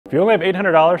If you only have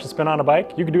 $800 to spend on a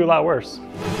bike, you could do a lot worse.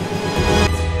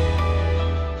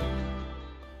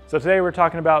 So today we're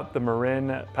talking about the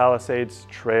Marin Palisades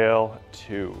Trail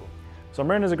 2. So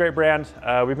Marin is a great brand.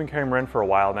 We've been carrying Marin for a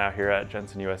while now here at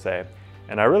Jensen USA.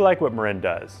 And I really like what Marin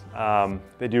does.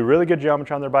 They do really good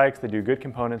geometry on their bikes. They do good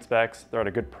component specs. They're at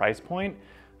a good price point.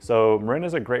 So Marin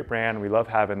is a great brand. We love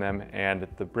having them, and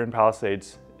the Marin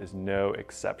Palisades is no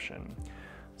exception.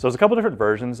 So there's a couple different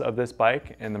versions of this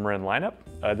bike in the Marin lineup.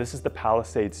 This is the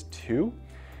Palisades 2.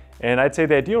 And I'd say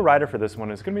the ideal rider for this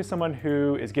one is going to be someone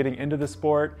who is getting into the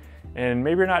sport, and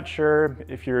maybe you're not sure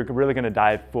if you're really going to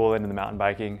dive full into the mountain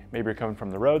biking. Maybe you're coming from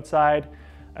the roadside,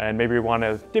 and maybe you want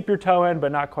to dip your toe in,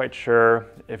 but not quite sure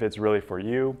if it's really for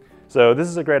you. So this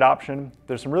is a great option.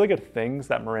 There's some really good things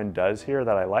that Marin does here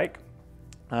that I like.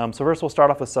 So first we'll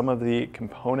start off with some of the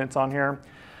components on here.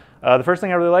 The first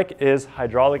thing I really like is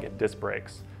hydraulic disc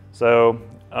brakes. So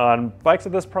on bikes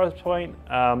at this price point,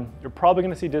 you're probably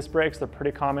going to see disc brakes. They're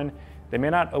pretty common. They may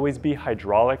not always be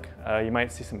hydraulic. You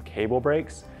might see some cable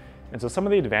brakes. And so some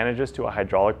of the advantages to a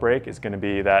hydraulic brake is going to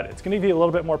be that it's going to give you a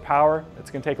little bit more power.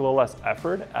 It's going to take a little less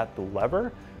effort at the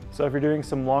lever. So if you're doing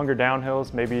some longer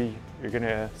downhills, maybe you're going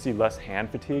to see less hand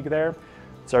fatigue there.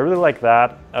 So I really like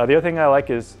that. The other thing I like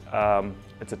is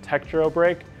it's a texturo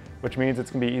brake, which means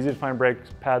it's going to be easy to find brake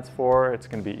pads for. It's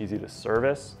going to be easy to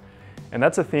service. And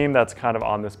that's a theme that's kind of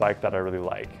on this bike that I really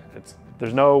like.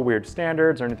 There's no weird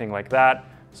standards or anything like that.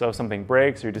 So if something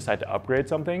breaks or you decide to upgrade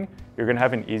something, you're gonna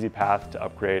have an easy path to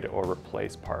upgrade or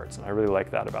replace parts. And I really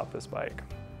like that about this bike.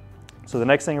 So the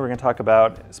next thing we're gonna talk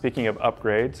about, speaking of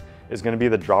upgrades, is gonna be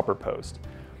the dropper post.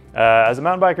 As a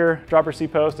mountain biker, dropper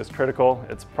seat post is critical.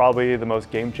 It's probably the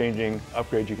most game-changing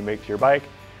upgrade you can make to your bike.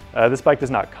 This bike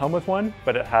does not come with one,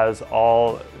 but it has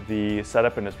all the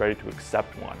setup and is ready to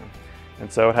accept one.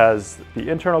 And so it has the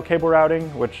internal cable routing,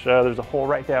 which there's a hole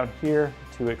right down here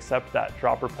to accept that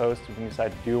dropper post when you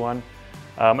decide to do one.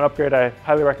 An upgrade I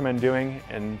highly recommend doing,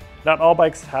 and not all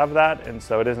bikes have that, and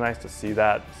so it is nice to see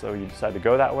that. So you decide to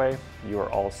go that way, you are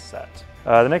all set.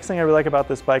 The next thing I really like about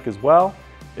this bike as well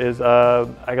is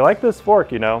I like this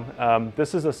fork, you know.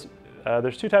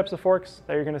 There's two types of forks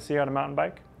that you're gonna see on a mountain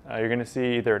bike. You're gonna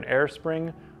see either an air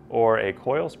spring or a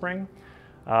coil spring.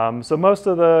 So most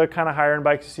of the kind of higher end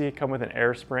bikes you see come with an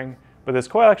air spring, but this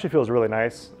coil actually feels really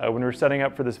nice. When we were setting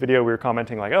up for this video, we were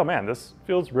commenting like, oh man, this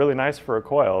feels really nice for a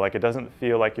coil. Like, it doesn't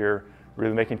feel like you're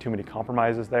really making too many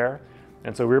compromises there.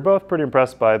 And so we were both pretty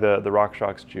impressed by the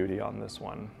RockShox Judy on this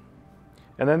one.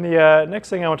 And then the next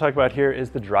thing I want to talk about here is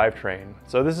the drivetrain.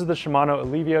 So this is the Shimano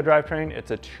Alivio drivetrain.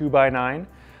 It's a 2x9.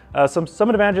 Some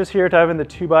advantages here to having the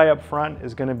 2x up front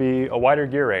is going to be a wider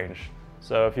gear range.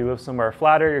 So if you live somewhere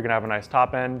flatter, you're gonna have a nice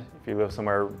top end. If you live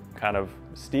somewhere kind of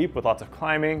steep with lots of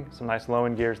climbing, some nice low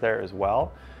end gears there as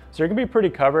well. So you're gonna be pretty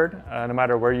covered no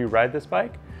matter where you ride this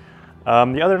bike.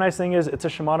 The other nice thing is it's a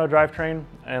Shimano drivetrain.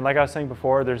 And like I was saying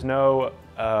before, there's no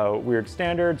weird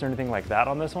standards or anything like that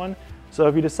on this one. So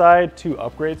if you decide to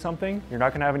upgrade something, you're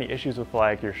not gonna have any issues with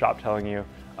like your shop telling you,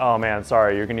 oh man,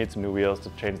 sorry, you're gonna need some new wheels to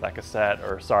change that cassette,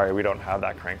 or sorry, we don't have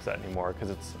that crankset anymore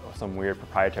because it's some weird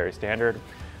proprietary standard.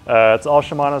 It's all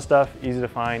Shimano stuff, easy to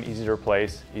find, easy to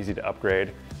replace, easy to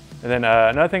upgrade. And then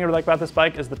another thing I really like about this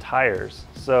bike is the tires.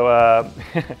 So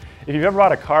if you've ever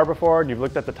bought a car before and you've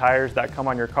looked at the tires that come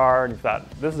on your car and you thought,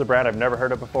 this is a brand I've never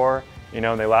heard of before, you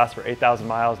know, and they last for 8,000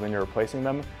 miles and then you're replacing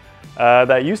them.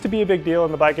 That used to be a big deal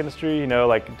in the bike industry, you know,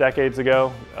 like decades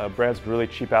ago. Brands would really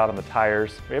cheap out on the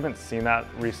tires. We haven't seen that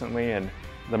recently, and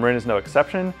the Marin is no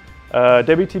exception.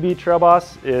 WTB Trail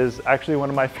Boss is actually one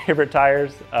of my favorite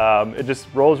tires. It just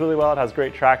rolls really well, it has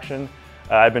great traction.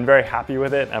 I've been very happy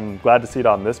with it. I'm glad to see it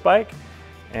on this bike.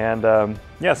 And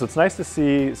yeah, so it's nice to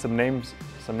see some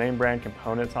name brand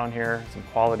components on here, some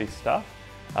quality stuff.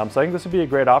 So I think this would be a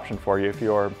great option for you if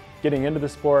you're getting into the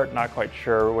sport, not quite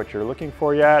sure what you're looking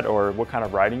for yet or what kind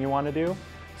of riding you want to do.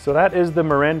 So that is the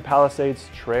Marin Palisades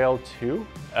Trail 2.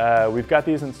 We've got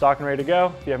these in stock and ready to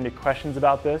go. If you have any questions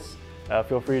about this,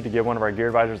 feel free to give one of our gear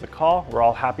advisors a call. We're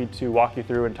all happy to walk you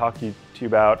through and talk to you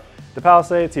about the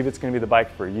Palisade, see if it's going to be the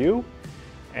bike for you.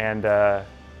 And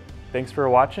thanks for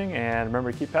watching, and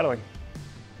remember to keep pedaling.